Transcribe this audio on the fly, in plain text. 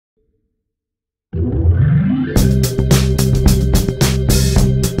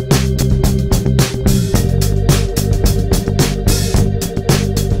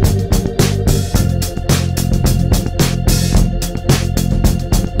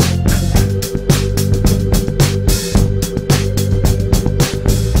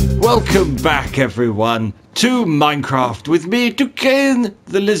Welcome back, everyone, to Minecraft with me, Duquesne,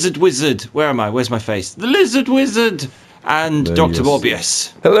 the Lizard Wizard. Where am I? Where's my face? The Lizard Wizard and Dr.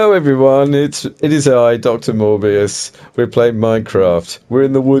 Morbius. Hello, everyone. It is I, Dr. Morbius. We're playing Minecraft. We're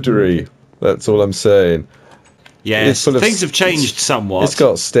in the woodery. That's all I'm saying. Yes, things have changed somewhat. It's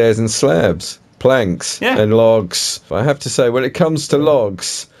got stairs and slabs, planks and logs. I have to say, when it comes to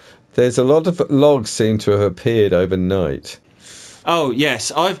logs, there's a lot of logs seem to have appeared overnight. Oh,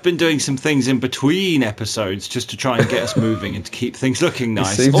 yes. I've been doing some things in between episodes just to try and get us moving and to keep things looking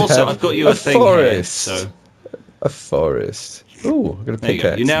nice. Also, I've got you a thing here, so... A forest. Oh, I'm going to pick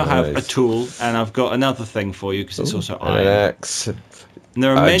axe. You now have a tool, and I've got another thing for you, because it's also iron. An axe. And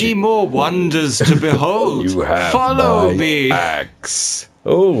there are many more wonders to behold. You have Follow me. Axe.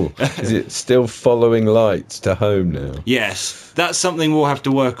 Oh, is it still following lights to home now? Yes, that's something we'll have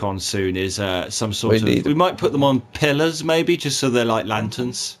to work on soon, is some sort of... We might put them on pillars, maybe, just so they're like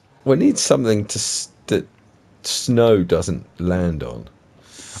lanterns. We need something that snow doesn't land on.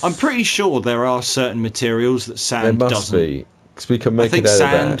 I'm pretty sure there are certain materials that sand doesn't. There must be, because we can make it out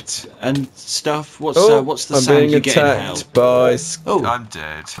sand of that. And stuff. What's the sand you get in hell? By... Oh, I'm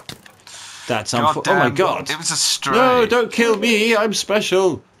dead. That's unfortunate. Oh my god! It was a stray. No, don't kill me! I'm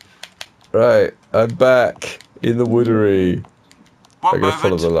special. Right, I'm back in the woodery. One moment.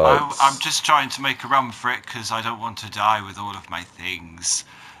 Follow the lights. I'm just trying to make a run for it because I don't want to die with all of my things.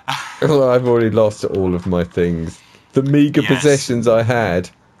 Well, I've already lost all of my things. The meager possessions I had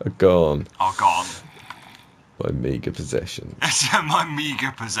are gone. Are gone. My meager possessions. My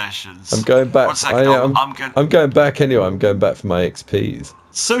meager possessions. I'm going back. 1 second. I'm going back anyway. I'm going back for my XPs.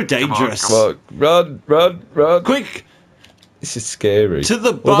 So dangerous. Come on, run. Quick! This is scary. To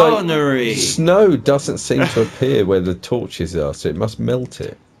the barnery. Snow doesn't seem to appear where the torches are, so it must melt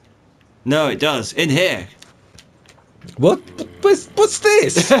it. No, it does. In here. What? What's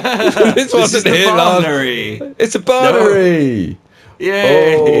this? This wasn't is the here barnery. It's a barnery. No.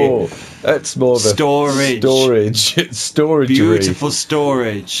 Yay! Oh, that's more of a storage. Beautiful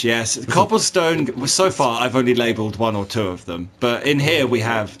storage. Yes, cobblestone. So far, I've only labelled 1 or 2 of them, but in here we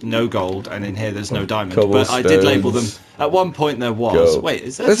have no gold, and in here there's no diamond. But I did label them. At one point there was. Gold. Wait,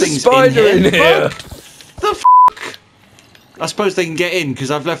 is there There's things a spider in here? The f***? I suppose they can get in because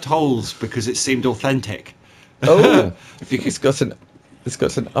I've left holes because it seemed authentic. Oh, it's got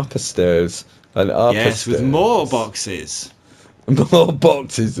an upper stairs. Yes, with more boxes. More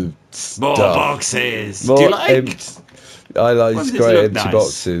boxes of stuff. More boxes. More Do you like? I like great empty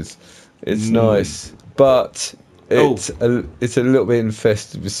boxes. It's nice, but it's a little bit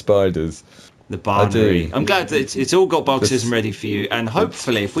infested with spiders. The barnery. I'm glad that it's all got boxes and ready for you, and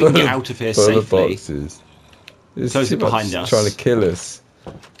hopefully, if we can get out of here safely, close it behind us. Trying to kill us.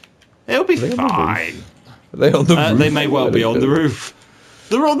 It'll be fine. Are they on the roof? They may well be on the roof.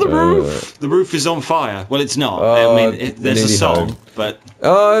 They're on the roof. The roof is on fire. Well, it's not. I mean, there's a song, but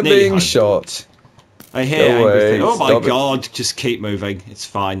I'm being shot. I hear everything. Oh my god! Just keep moving. It's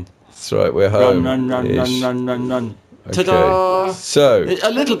fine. That's right. We're home. Run. Okay. Ta-da! So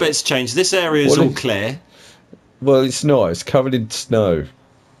a little bit's changed. This area is all clear. Well, it's not. It's covered in snow.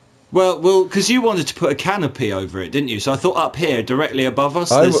 Well, because you wanted to put a canopy over it, didn't you? So I thought up here, directly above us,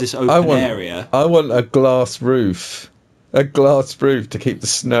 there's this open area. I want a glass roof. A glass roof to keep the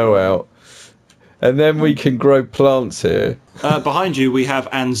snow out. And then we can grow plants here. Behind you, we have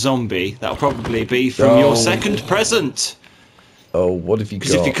An Zombie. That'll probably be from your second present. Oh, what have you got?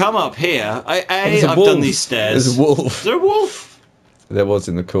 Because if you come up here, I've done these stairs. There's a wolf. Is there a wolf? There was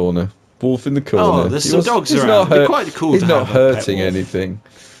in the corner. Wolf in the corner. Oh, there's some dogs around. It'd be quite cool to have He's not hurting anything.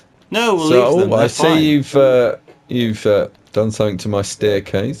 No, we'll leave them. I see you've done something to my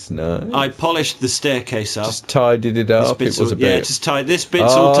staircase. No. I polished the staircase up. Just tidied it up. It was a bit. Yeah, just tidy. This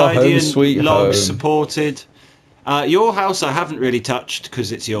bit's all tidy and logs home. supported. Your house I haven't really touched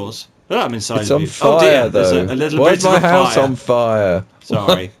because it's yours. Oh, I'm inside It's of on you. fire, oh dear, though. There's a little Why bit is my house on fire?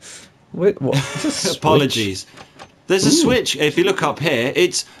 Sorry. Wait, what? Apologies. There's a switch. If you look up here,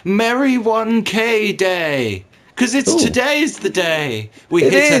 it's Merry 1K Day. Because today's the day. We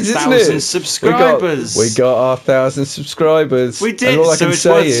hit 1,000 subscribers. We got our 1,000 subscribers. We did. And all I can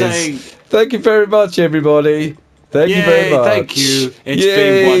say is, thank you very much, everybody. Thank you very much. Thank you. It's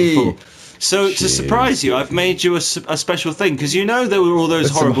been wonderful. So to surprise you, I've made you a special thing because you know there were all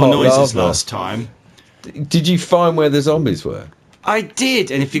those horrible noises last time. Did you find where the zombies were? I did,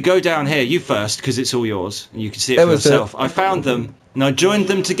 and if you go down here, you first, because it's all yours, and you can see it for yourself. I found them, and I joined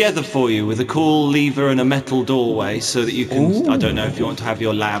them together for you with a cool lever and a metal doorway, so that you can. Ooh. I don't know if you want to have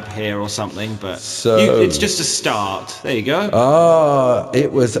your lab here or something, but it's just a start. There you go. Ah,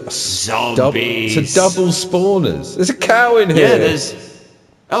 it was zombies. It's a double spawners. There's a cow in here. Yeah, there's.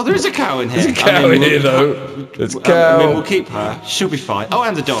 Oh, there is a cow in here. There's a cow in here, though. There's a cow. I mean, we'll keep her. She'll be fine. Oh,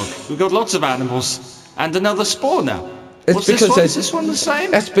 and the dog. We've got lots of animals. And another spawn now. What's this one? Is this one the same?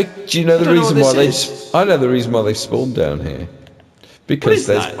 That's big. Do you know the reason why they? I know the reason why they spawned down here. Because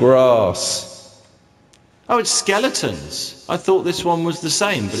there's grass. Oh, it's skeletons. I thought this one was the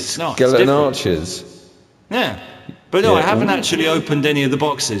same, but it's not. Skeleton archers. Yeah. But no, I haven't actually opened any of the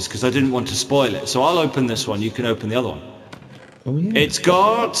boxes because I didn't want to spoil it. So I'll open this one. You can open the other one. Oh, yeah. It's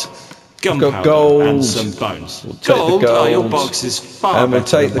got gunpowder and some bones. Gold? Oh, your box is far and we'll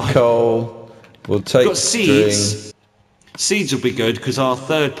take the coal. We'll take the seeds. Seeds will be good because our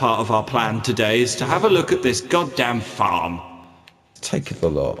third part of our plan today is to have a look at this goddamn farm. Take the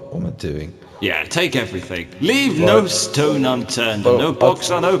lot. What am I doing? Yeah, take everything. Leave no stone unturned, and no box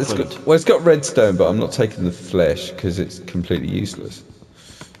unopened. It's got redstone, but I'm not taking the flesh because it's completely useless.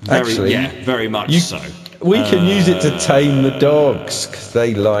 Very much so. We can use it to tame the dogs because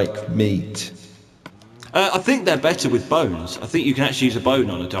they like meat. I think they're better with bones. I think you can actually use a bone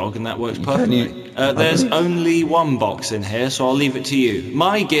on a dog, and that works perfectly. There's only one box in here, so I'll leave it to you.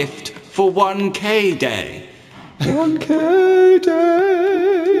 My gift for 1K Day. 1K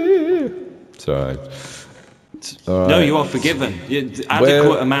Day. It's alright. No, you are forgiven.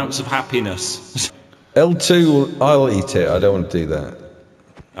 Adequate amounts of happiness. L2, I'll eat it. I don't want to do that.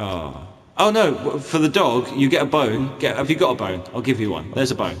 Oh no, for the dog, you get a bone. Have you got a bone? I'll give you one.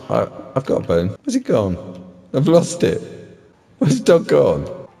 There's a bone. I've got a bone. Where's it gone? I've lost it. Where's the dog gone?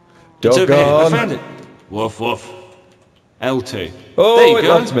 Dog gone. I found it. Woof woof. L2. Oh, there you go.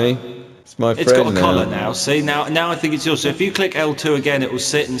 Loves me. It's my friend. It's got a collar now. See, now I think it's yours. So if you click L2 again, it will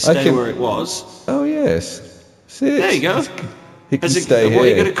sit and stay where it was. Oh yes. Sit. There you go. He can stay here. What are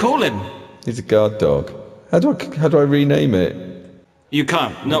you going to call him? He's a guard dog. How do I rename it? You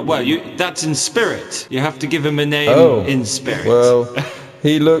can't. No, well, that's in spirit. You have to give him a name in spirit. Well,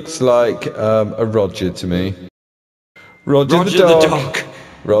 he looks like a Roger to me. Roger the dog.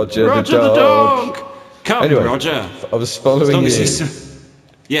 Roger the dog. Come, anyway, Roger. I was following you.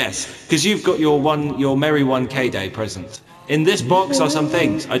 Yes, because you've got your merry 1K Day present. In this box are some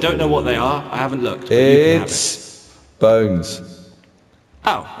things. I don't know what they are. I haven't looked. It's bones.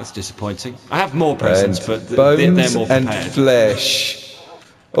 Oh, that's disappointing. I have more presents, but bones they're more prepared. And flesh.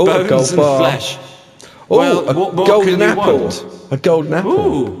 Oh, bones a gold and bar. Flesh. Oh, well, what golden apple. A golden apple.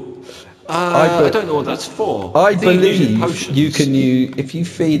 Ooh. I don't know what that's for. I believe you can use if you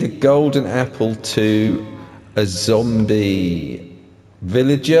feed a golden apple to a zombie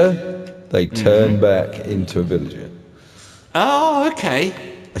villager, they turn back into a villager. Oh, okay.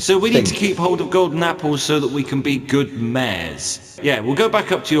 So we need to keep hold of golden apples so that we can be good mares. Yeah, we'll go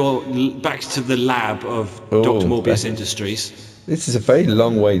back up to the lab of Dr. Morbius Industries. This is a very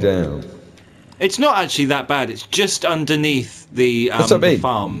long way down. It's not actually that bad. It's just underneath the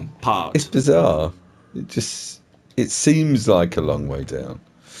farm part. It's bizarre. It seems like a long way down.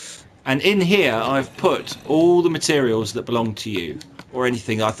 And in here, I've put all the materials that belong to you, or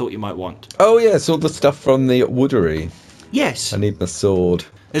anything I thought you might want. Oh yes, all the stuff from the woodery. Yes. I need my sword.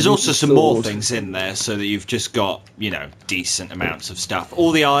 There's also some more things in there so that you've just got, decent amounts of stuff.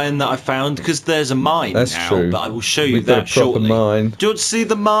 All the iron that I found, because there's a mine now, true. but I will show you that shortly. Mine. Do you want to see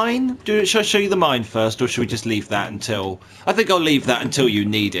the mine? Should I show you the mine first, or should we just leave that until... I think I'll leave that until you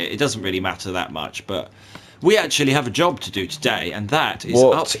need it. It doesn't really matter that much, but we actually have a job to do today, and that is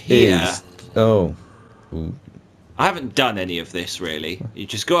up here. Ooh. I haven't done any of this, really. You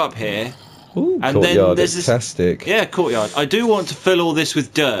just go up here... Ooh, and courtyard, then there's fantastic. Yeah, courtyard. I do want to fill all this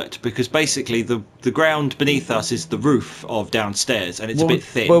with dirt because basically the ground beneath us is the roof of downstairs and it's a bit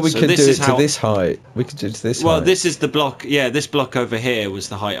thin. Well, we could do it to this height. We could do it to this height. Well, this is the block. Yeah, this block over here was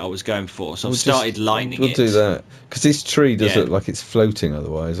the height I was going for. So I've started lining it. We'll do that because this tree does look like it's floating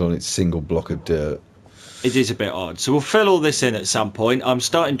otherwise on its single block of dirt. It is a bit odd. So we'll fill all this in at some point. I'm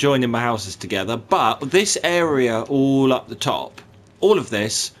starting joining my houses together, but this area all up the top, all of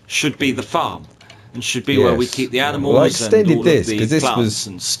this should be the farm and should be where we keep the animals and all of the plants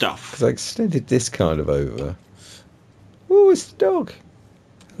and stuff. Because I extended this kind of over. Oh, it's the dog.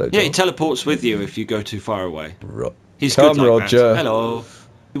 Hello, dog. Yeah, he teleports with you if you go too far away. He's Come, good like Roger. That. Hello.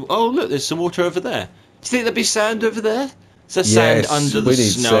 Oh, look, there's some water over there. Do you think there'd be sand over there? Is there sand under the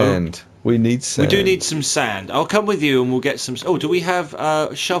snow? Sand. We need sand. We do need some sand. I'll come with you and we'll get some... Oh, do we have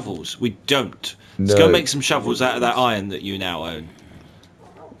shovels? We don't. No. Let's go make some shovels out of that iron that you now own.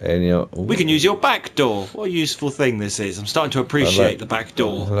 We can use your back door. What a useful thing this is. I'm starting to appreciate the back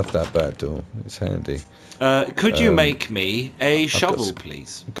door. I love that back door. It's handy. Could you make me a shovel,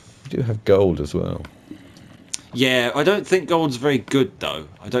 please? We do have gold as well. Yeah, I don't think gold's very good though.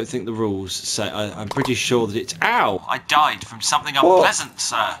 I don't think the rules say. I'm pretty sure that it's. Ow! I died from something unpleasant,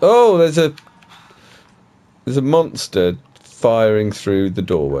 sir. Oh, there's a monster firing through the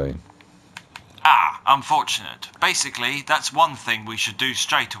doorway. Ah, unfortunate. Basically, that's one thing we should do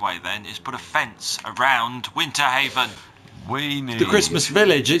straight away then, is put a fence around Winterhaven. We need... The Christmas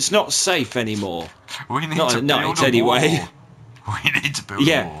village, it's not safe anymore. We need Not to at night, build a anyway. wall. We need to build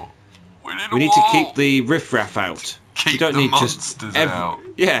a wall. We need to keep the riffraff out. Keep we don't the need monsters out.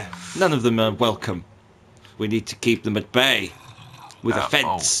 Yeah, none of them are welcome. We need to keep them at bay with a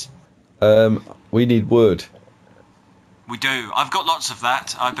fence. We need wood. We do. I've got lots of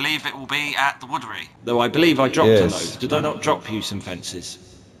that. I believe it will be at the Woodery. Though I believe I dropped a Yes. load. Did I not drop you some fences?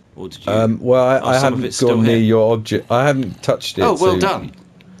 Or did you? Well, I some of haven't it's still gone near here. your object. I haven't touched it. Oh, well so, done.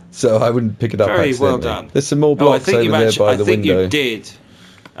 So I wouldn't pick it up Very well accidentally. done. There's some more Oh, I blocks think over you there actually. by I the think window. you did.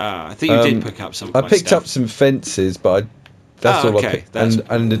 I think you did pick up some. Of I my picked stuff. up some fences, but that's all I okay, picked,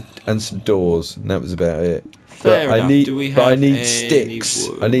 and some doors, and that was about it. Fair but enough. I need, Do we but I have need any sticks.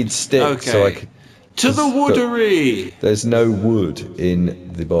 wood? I need sticks, so I Okay. could. To the Woodery. There's no wood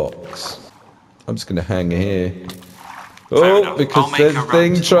in the box. I'm just gonna hang here. Oh, enough. because I'll make there's a a run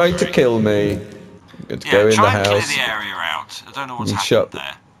thing to the trying to Woodery. kill me. I'm going to Yeah, go in the try and house. clear the area out. I don't know what's You happened shut-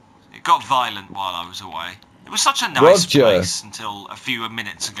 there. It got violent while I was away. It was such a nice Roger. place until a few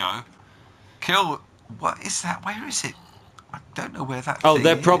minutes ago. Kill... What is that? Where is it? I don't know where that Oh, thing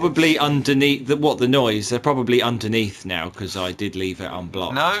they're is. probably underneath. The noise? They're probably underneath now because I did leave it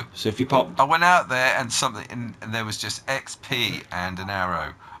unblocked. No. So if you pop. I went out there and something, and there was just XP and an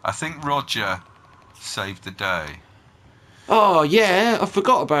arrow. I think Roger saved the day. Oh yeah, I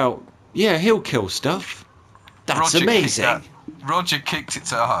forgot about. Yeah, he'll kill stuff. That's amazing. Roger kicked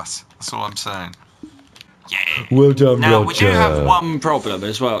its ass. That's all I'm saying. Yeah. Well done, Now we do Roger. have one problem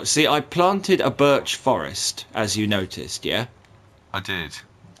as well. See, I planted a birch forest, as you noticed. Yeah. I did.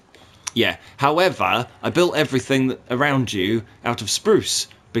 Yeah. However, I built everything around you out of spruce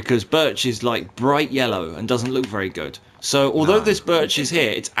because birch is like bright yellow and doesn't look very good. So although this birch is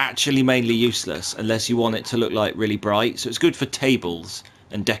here, it's actually mainly useless unless you want it to look like really bright. So it's good for tables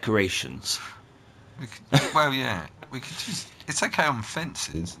and decorations. We could, well, yeah. We could just... It's okay on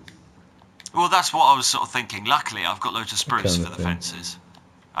fences. Well, that's what I was sort of thinking. Luckily, I've got loads of spruce kind for of the thing. fences.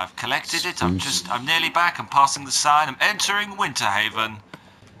 I've collected it. I'm nearly back. I'm passing the sign. I'm entering Winterhaven.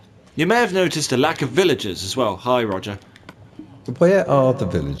 You may have noticed a lack of villagers as well. Hi, Roger. Where are the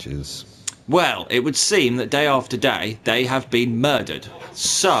villagers? Well, it would seem that day after day they have been murdered.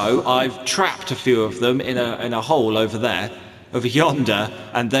 So I've trapped a few of them in a hole over there, over yonder,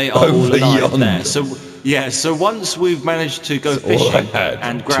 and they are all Over alive yonder. there. So yeah, so once we've managed to go That's all I fishing had,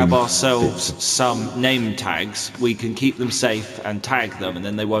 and grab two ourselves bits. some name tags, we can keep them safe and tag them, and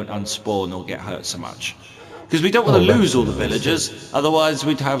then they won't unspawn or get hurt so much. Because we don't want to that's lose all the nice. villagers, otherwise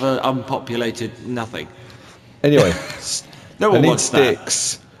we'd have an unpopulated nothing. Anyway, No I one need wants that.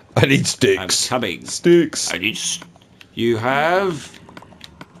 sticks. I need I'm sticks. coming. Sticks. I need. You have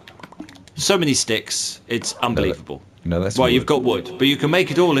so many sticks. It's unbelievable. No, that's Well, wood. you've got wood, but you can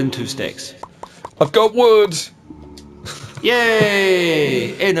make it all into sticks. I've got wood.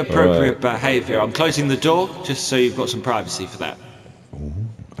 Yay! Inappropriate Alright. behaviour. I'm closing the door just so you've got some privacy for that.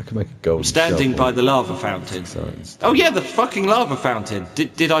 I can make a golden I'm standing shovel. by the lava fountain. Sorry. Oh yeah, the fucking lava fountain.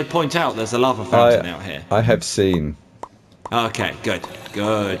 Did I point out there's a lava fountain out here? I have seen. Okay, good,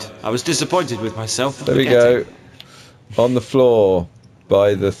 good. I was disappointed with myself for There we forgetting. go. On the floor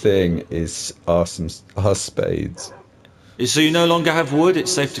by the thing are spades. So you no longer have wood.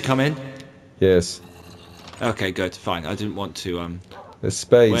 It's safe to come in. Yes. Okay, good, fine. I didn't want to. There's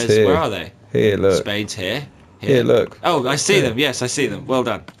spades here. Where are they? Here, look. Spades here. Here, look. Oh, I see Yeah. them. Yes, I see them. Well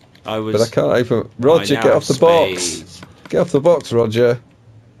done. I was. But I can't open. Roger, I get now off the have box. spades. Get off the box, Roger.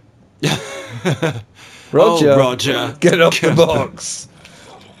 Oh, Roger. Roger. Get off the box.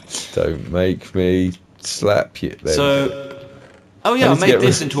 Don't make me slap you. There we go. So, oh yeah, I need to made get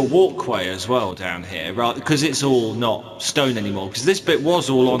this rid- into a walkway as well down here, right? Because it's all not stone anymore. Because this bit was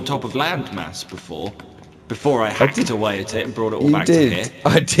all on top of landmass before I hacked away at it and brought it all You back to here. did.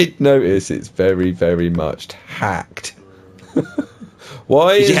 I did notice it's very, very much hacked.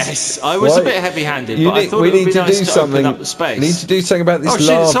 Why is? Yes, I was a why- bit heavy-handed, You but I need- thought we it would need be to nice do to something. open up the space. We need to do something about this Oh, shit,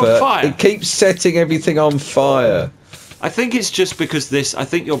 lava. it's on fire. It keeps setting everything on fire. I think it's just because this. I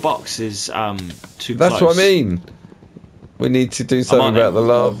think your box is too That's close. what I mean. We need to do on something it. about the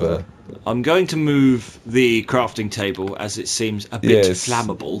lava. I'm going to move the crafting table as it seems a bit Yes.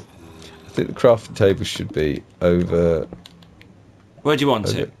 flammable. I think the crafting table should be over. Where do you want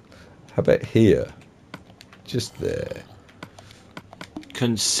over it? how about here? Just there.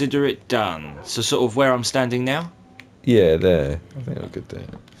 consider it done. So sort of where I'm standing now? Yeah, there. I think I'm good there.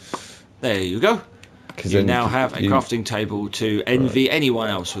 There you go. You now have a crafting table to envy anyone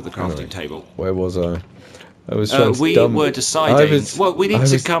else with a crafting table. Where was I? I was we were deciding. Well, we need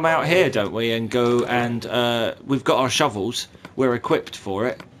to come out here, don't we, and go and we've got our shovels. We're equipped for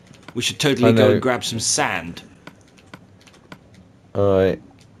it. We should totally go and grab some sand. I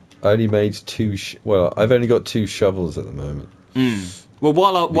only made I've only got 2 shovels at the moment. Well,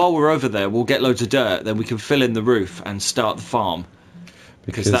 while we're over there, we'll get loads of dirt. Then we can fill in the roof and start the farm.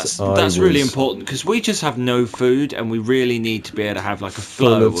 Because that's really important. Because we just have no food, and we really need to be able to have like a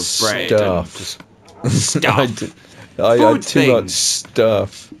flow of bread. Stuff. I had too much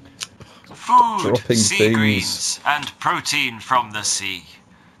stuff. Food, sea greens, and protein from the sea.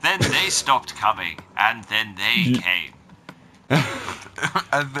 Then they stopped coming, and then they came.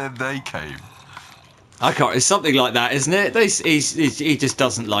 And then they came. I can't. It's something like that, isn't it? He just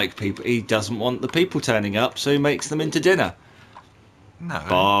doesn't like people. He doesn't want the people turning up, so he makes them into dinner. No.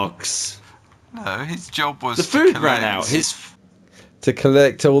 Box. No, his job was the food ran out. To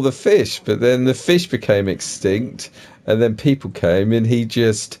collect all the fish, but then the fish became extinct, and then people came, and he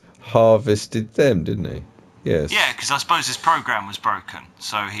just harvested them, didn't he? Yes. Yeah, because I suppose his program was broken,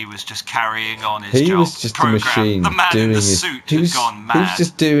 so he was just carrying on his job. He was just a machine. The man in the suit had gone mad. He was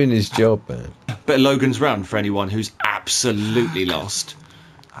just doing his job, man. Bit of Logan's Run for anyone who's absolutely lost.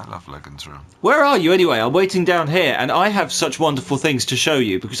 I love Logan's Run. Where are you anyway? I'm waiting down here, and I have such wonderful things to show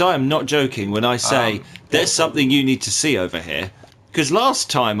you, because I am not joking when I say there's something you need to see over here. Because last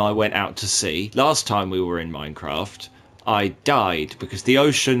time I went out to sea, last time we were in Minecraft, I died because the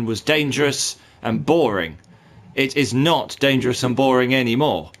ocean was dangerous and boring. It is not dangerous and boring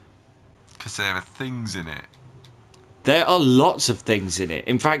anymore. Because there are things in it. There are lots of things in it.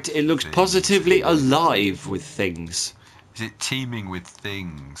 In fact, it looks positively alive with things. Is it teeming with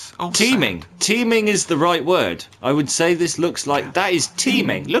things? Oh, teeming. Teeming is the right word. I would say this looks like... That is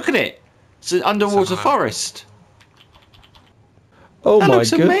teeming. Look at it. It's an underwater forest. Oh, my goodness.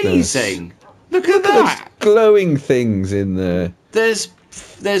 That looks amazing. Look at that. There's glowing things in there. There's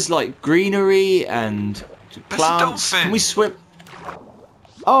like greenery and plants. Can we swim?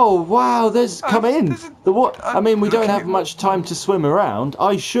 Oh wow! Come in. I mean, we don't have much time to swim around.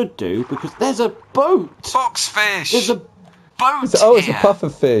 I should do because there's a boat. Boxfish. There's a boat. It's a puffer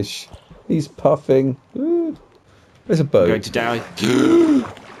fish. He's puffing. Ooh. There's a boat. I'm going to die.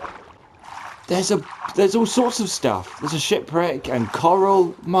 There's all sorts of stuff. There's a shipwreck and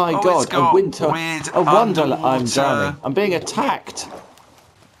coral. My God, a wonderland. I'm drowning. I'm being attacked.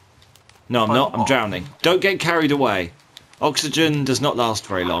 No, I'm not. I'm drowning. Don't get carried away. Oxygen does not last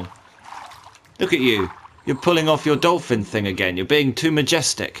very long. Look at you. You're pulling off your dolphin thing again. You're being too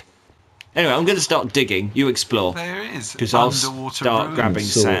majestic. Anyway, I'm going to start digging. You explore. There it is. Because I'll start grabbing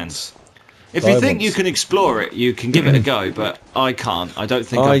sand. If you think you can explore it, you can give it a go, but I can't. I don't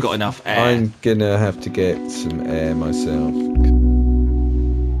think I've got enough air. I'm going to have to get some air myself.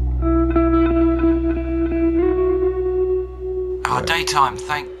 Oh, daytime.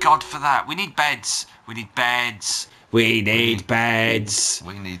 Thank God for that. We need beds. We need beds. We need beds.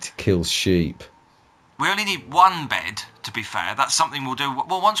 We need to kill sheep. We only need one bed, to be fair. That's something we'll do.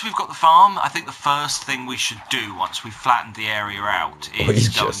 Well, once we've got the farm, I think the first thing we should do once we've flattened the area out is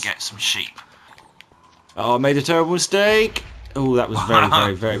go and get some sheep. Oh, I made a terrible mistake. Oh, that was very,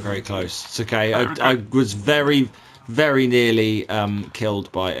 very, very, very close. It's okay. I was very, very nearly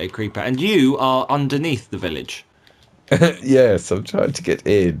killed by a creeper. And you are underneath the village. Yes, I'm trying to get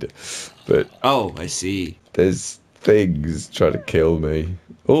in. But oh, I see. There's things trying to kill me.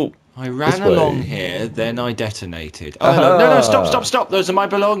 Oh, I ran along here, then I detonated. Oh, no, stop. Those are my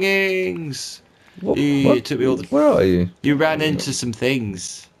belongings. What? You took me all the... Where are you? You ran into some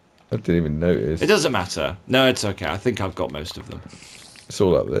things. I didn't even notice. It doesn't matter. No, it's okay. I think I've got most of them. It's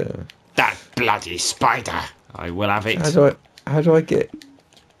all up there. That bloody spider. I will have it. How do I get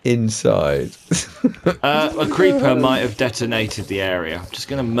inside? A creeper might have detonated the area. I'm just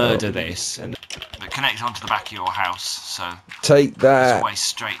going to murder this. And it connects onto the back of your house, so... Take that. It's way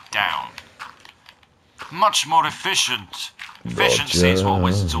straight down. Much more efficient. Efficiency is what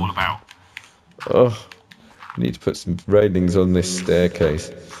Wizard's all about. Oh, I need to put some railings on this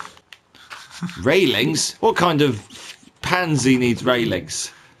staircase. Railings? What kind of pansy needs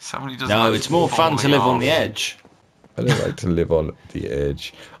railings? No, it's more fun to live on the edge. I don't like to live on the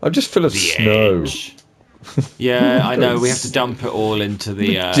edge. I'm just full of snow. Yeah, I know. We have to dump it all into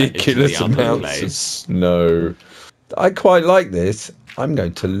the ridiculous amounts of snow. I quite like this. I'm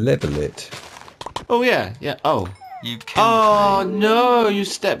going to level it. Oh yeah. Oh. You killed me. No, you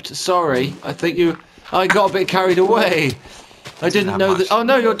stepped. Sorry. I got a bit carried away. I didn't know that. Oh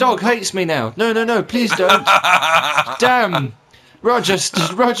no, your dog hates me now. No, no, no, please don't. Damn. Roger,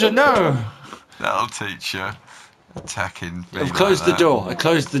 no. That'll teach you. Attacking. I've closed the door. I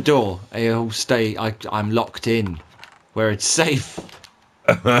closed the door. I'll stay. I'm locked in, where it's safe.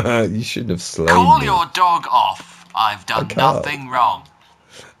 You shouldn't have slain me. Call your dog off. I've done nothing wrong.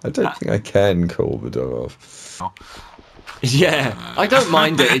 I don't think I can call the dog off. Yeah, I don't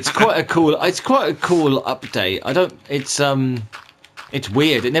mind it. It's quite a cool update. It's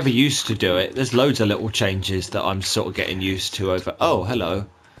weird. It never used to do it. There's loads of little changes that I'm sort of getting used to over. Oh, hello.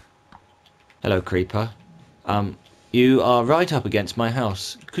 Hello, creeper. You are right up against my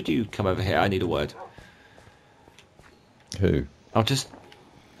house. Could you come over here? I need a word. Who? I've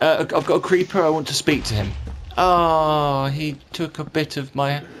got a creeper. I want to speak to him. Oh, he took a bit of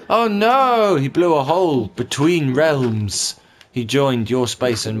my... Oh no! He blew a hole between realms. He joined your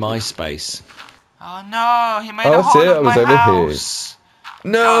space and my space. Oh no! He made a hole in my house.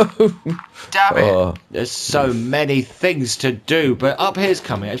 No! Damn it! There's so many things to do, but up here's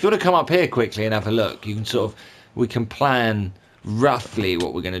coming. If you want to come up here quickly and have a look, you can we can plan roughly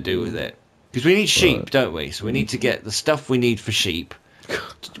what we're going to do with it. Because we need sheep, don't we? So we need to get the stuff we need for sheep.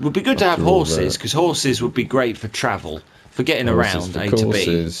 It would be good to have horses, because horses would be great for travel, for getting around A to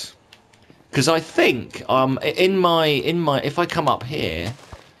B. Because I think in my if I come up here,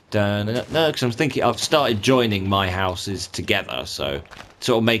 no, because I'm thinking I've started joining my houses together, so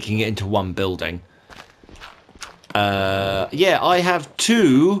sort of making it into one building. Yeah, I have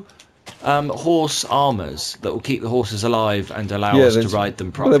 2 horse armors that will keep the horses alive and allow us to ride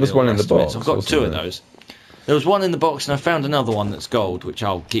them properly. Well, there was one in the box. So I've got 2 of those. There was one in the box, and I found another one that's gold, which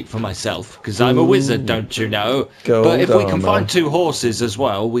I'll keep for myself, because I'm a wizard, don't you know? Gold but if we can armor. find 2 horses as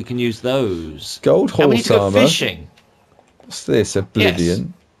well, we can use those. Gold horse and we need to go armor. fishing. What's this? Oblivion. Yes.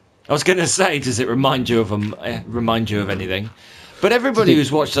 I was going to say, does it remind you of anything? But everybody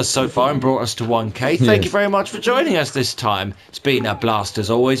who's watched us so far and brought us to 1K, thank you very much for joining us this time. It's been a blast as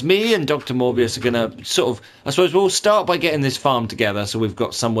always. Me and Dr. Morbius are going to I suppose we'll start by getting this farm together so we've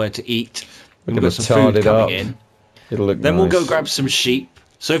got somewhere to eat. We're going to tard it up. It'll look Then nice. we'll go grab some sheep.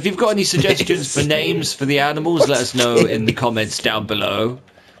 So if you've got any suggestions for names for the animals, let us know in the comments down below.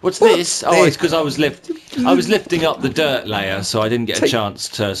 What's this? Oh, it's because I was lifting up the dirt layer, so I didn't get a chance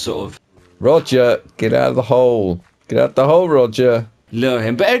to sort of... Roger, get out of the hole. Get out the hole, Roger. Lure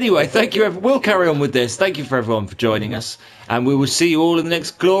him. But anyway, thank you. We'll carry on with this. Thank you for everyone for joining us. And we will see you all in the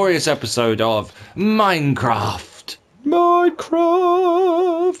next glorious episode of Minecraft.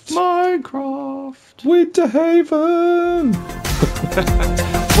 Winter Haven.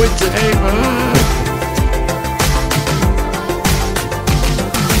 Winter Haven.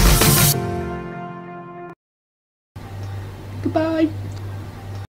 Goodbye.